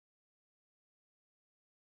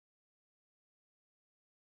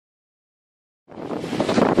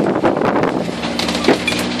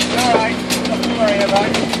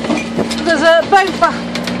boat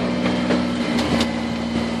back.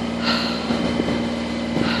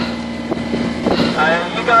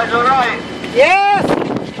 You guys alright? Yes!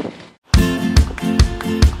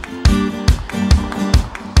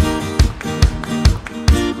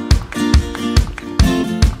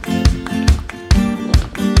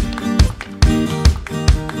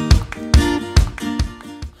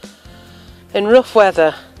 In rough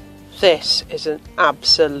weather, this is an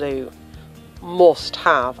absolute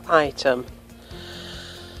must-have item.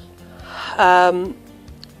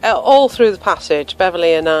 All through the passage,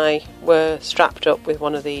 Beverly and I were strapped up with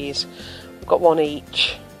one of these. We've got one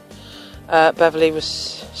each. Beverly was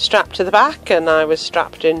strapped to the back and I was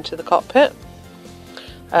strapped into the cockpit,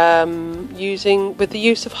 with the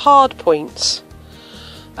use of hard points.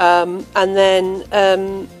 And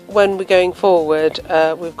then when we're going forward,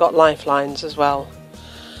 we've got lifelines as well.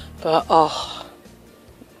 But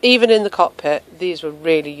even in the cockpit, these were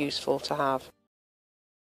really useful to have.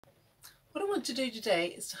 What I want to do today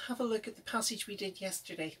is to have a look at the passage we did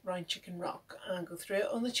yesterday round Chicken Rock and go through it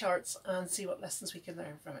on the charts and see what lessons we can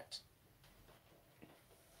learn from it.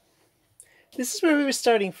 This is where we were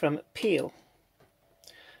starting from at Peel,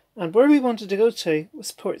 and where we wanted to go to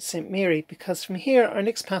was Port St Mary, because from here our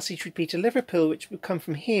next passage would be to Liverpool, which would come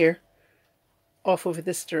from here off over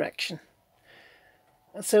this direction.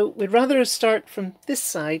 And so we'd rather start from this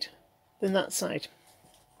side than that side.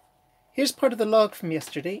 Here's part of the log from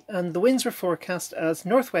yesterday, and the winds were forecast as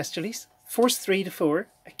northwesterlies, force 3 to 4,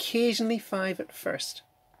 occasionally 5 at first.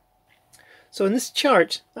 So in this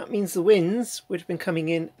chart, that means the winds would have been coming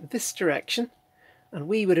in this direction, and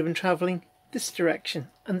we would have been travelling this direction.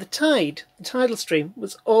 And the tidal stream,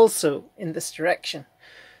 was also in this direction.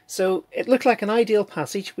 So it looked like an ideal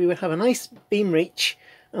passage. We would have a nice beam reach,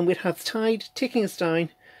 and we'd have the tide taking us down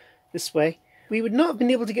this way. We would not have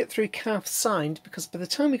been able to get through Calf Sound, because by the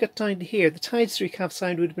time we got down to here, the tides through Calf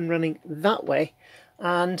Sound would have been running that way,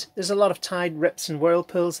 and there's a lot of tide rips and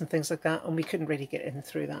whirlpools and things like that, and we couldn't really get in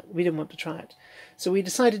through that. We didn't want to try it. So we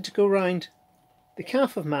decided to go round the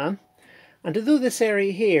Calf of Man, and although this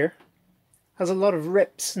area here has a lot of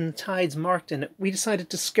rips and tides marked in it, we decided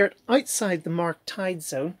to skirt outside the marked tide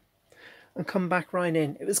zone and come back round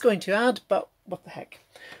in. It was going to add, but what the heck.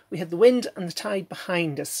 We had the wind and the tide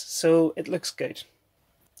behind us, so it looks good.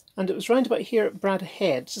 And it was round about here at Bradda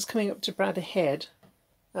Head, just coming up to Bradda Head,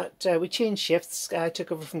 that we changed shifts. I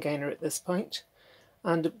took over from Gaynor at this point,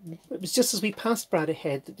 and it was just as we passed Bradda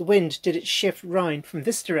Head that the wind did its shift round from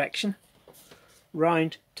this direction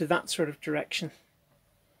round to that sort of direction.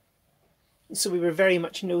 So we were very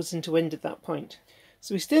much nose into wind at that point.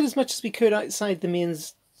 So we stayed as much as we could outside the main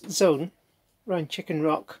zone round Chicken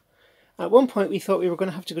Rock. At one point we thought we were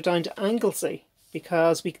going to have to go down to Anglesey,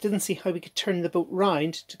 because we didn't see how we could turn the boat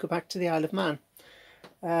round to go back to the Isle of Man.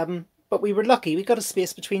 But we were lucky. We got a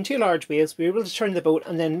space between two large waves. We were able to turn the boat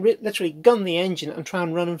and then literally gun the engine and try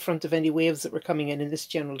and run in front of any waves that were coming in this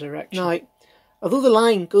general direction. Now, although the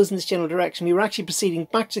line goes in this general direction, we were actually proceeding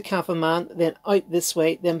back to Calf of Man, then out this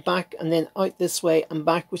way, then back, and then out this way and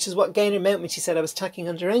back, which is what Gaynor meant when she said I was tacking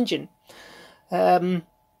under engine.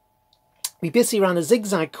 We basically ran a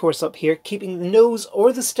zigzag course up here, keeping the nose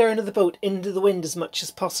or the stern of the boat into the wind as much as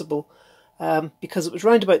possible, because it was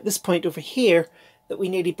round about this point over here that we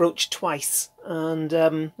nearly broached twice, and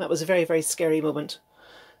that was a very, very scary moment.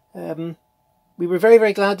 We were very,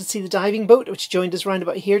 very glad to see the diving boat, which joined us round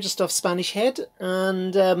about here just off Spanish Head,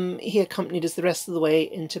 and he accompanied us the rest of the way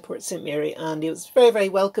into Port St Mary, and he was very, very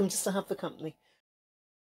welcome just to have the company.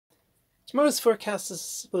 Tomorrow's forecast is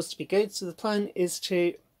supposed to be good, so the plan is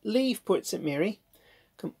to leave Port St Mary,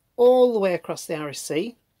 come all the way across the Irish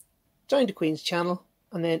Sea, down to Queen's Channel,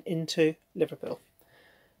 and then into Liverpool.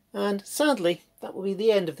 And sadly, that will be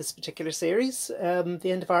the end of this particular series, the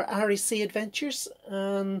end of our Irish Sea adventures,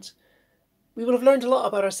 and we will have learned a lot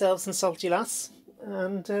about ourselves in Salty Lass,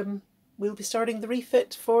 and we'll be starting the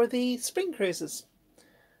refit for the spring cruises.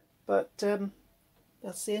 But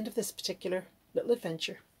that's the end of this particular little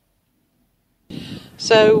adventure.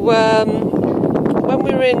 So when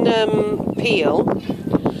we were in Peel,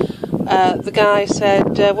 the guy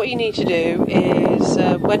said what you need to do is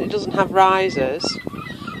when it doesn't have risers,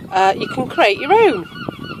 you can create your own.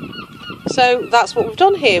 So that's what we've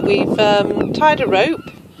done here. We've tied a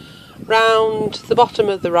rope round the bottom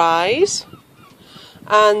of the rise,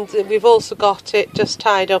 and we've also got it just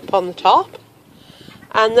tied up on the top.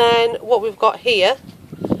 And then what we've got here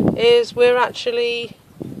is we're actually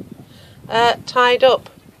tied up,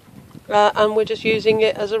 and we're just using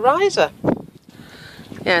it as a riser.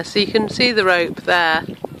 Yeah, so you can see the rope there.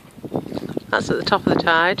 That's at the top of the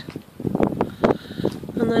tide,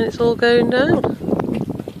 and then it's all going down.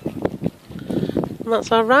 And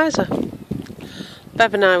that's our riser.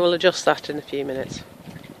 Bev and I will adjust that in a few minutes.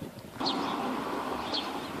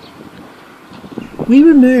 We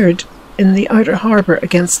were moored in the outer harbour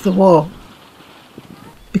against the wall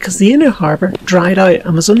because the inner harbour dried out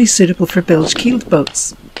and was only suitable for bilge-keeled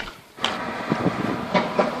boats.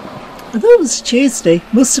 Although it was Tuesday,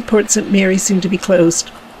 most of Port St Mary seemed to be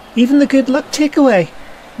closed. Even the Good Luck takeaway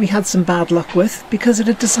we had some bad luck with because it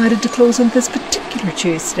had decided to close on this particular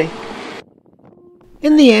Tuesday.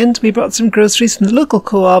 In the end, we brought some groceries from the local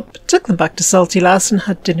co-op, took them back to Salty Lass and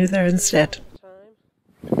had dinner there instead.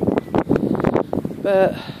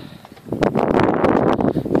 But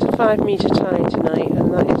it's a 5 metre tide tonight,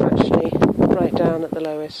 and that is actually right down at the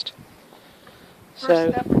lowest.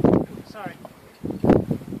 So Sorry.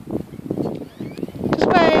 just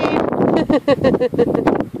wave.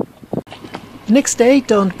 The next day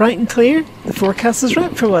dawned bright and clear. The forecast was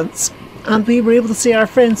right for once, and we were able to see our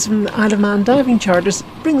friends from the Isle of Man diving charters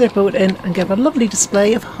bring their boat in and give a lovely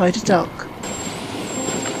display of how to dock.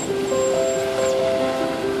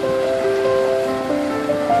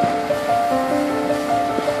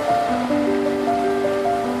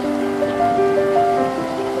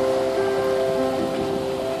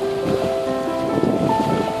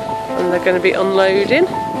 And they're going to be unloading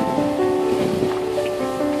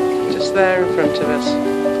just there in front of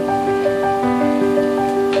us.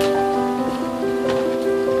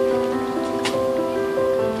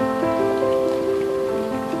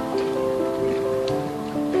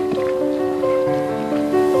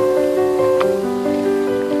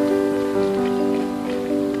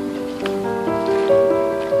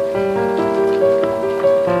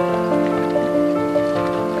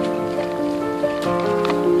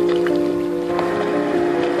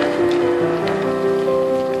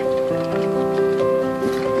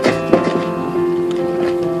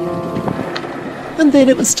 And then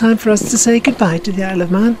it was time for us to say goodbye to the Isle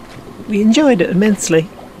of Man. We enjoyed it immensely,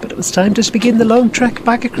 but it was time to begin the long trek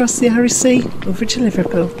back across the Irish Sea over to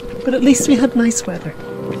Liverpool. But at least we had nice weather.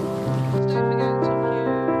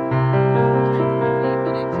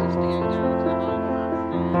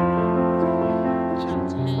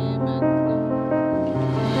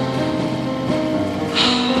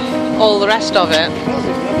 All the rest of it.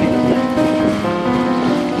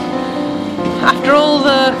 After all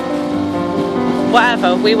the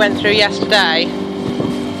whatever we went through yesterday,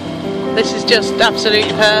 this is just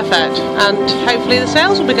absolutely perfect, and hopefully the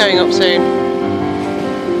sails will be going up soon.